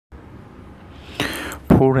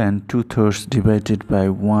4 and 2/3 divided by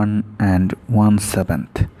 1 and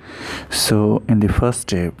 1/7. So in the first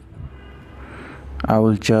step I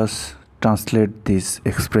will just translate this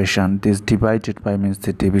expression. This divided by means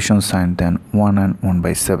the division sign, then 1 and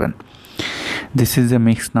 1/7. This is a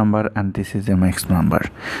mixed number and this is a mixed number,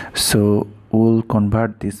 so we'll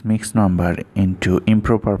convert this mixed number into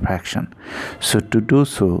improper fraction. So to do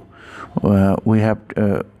so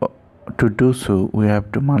we have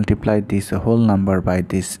to multiply this whole number by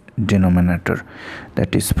this denominator,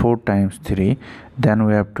 that is 4 times 3. Then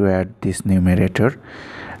we have to add this numerator,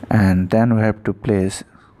 and then we have to place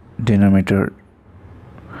denominator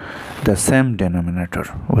the same denominator.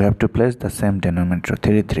 We have to place the same denominator,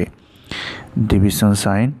 3 division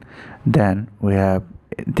sign. Then we have,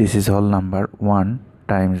 this is whole number, 1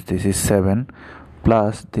 times this is 7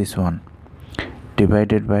 plus this one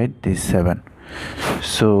divided by this 7.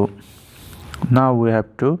 So now we have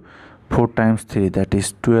to 4 times 3, that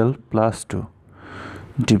is 12 plus 2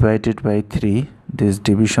 divided by 3, this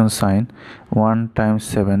division sign, 1 times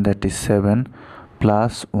 7, that is 7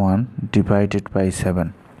 plus 1 divided by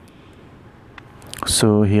 7. So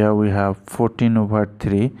here we have 14 over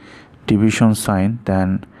 3 division sign,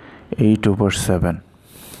 then 8 over 7,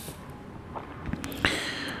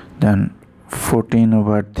 then 14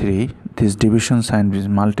 over 3, this division sign is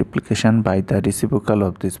multiplication by the reciprocal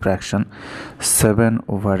of this fraction, 7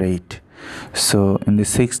 over 8. So in the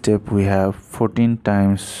sixth step we have 14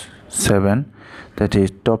 times 7, that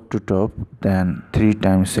is top to top, then 3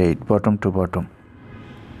 times 8 bottom to bottom.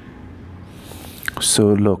 So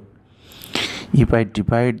look, if I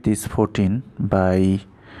divide this 14 by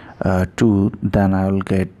 2, then I will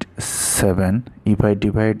get 7. If I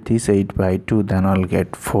divide this 8 by 2, then I'll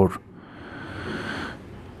get 4.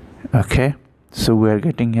 Okay, so we are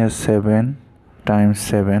getting here 7 times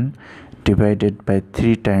 7 divided by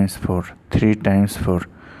 3 times 4, 3 times 4,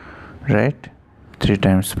 right? 3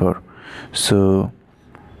 times 4. So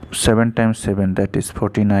 7 times 7, that is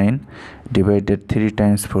 49, divided 3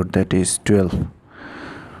 times 4, that is 12.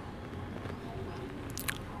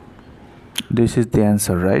 This is the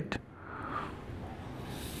answer, right?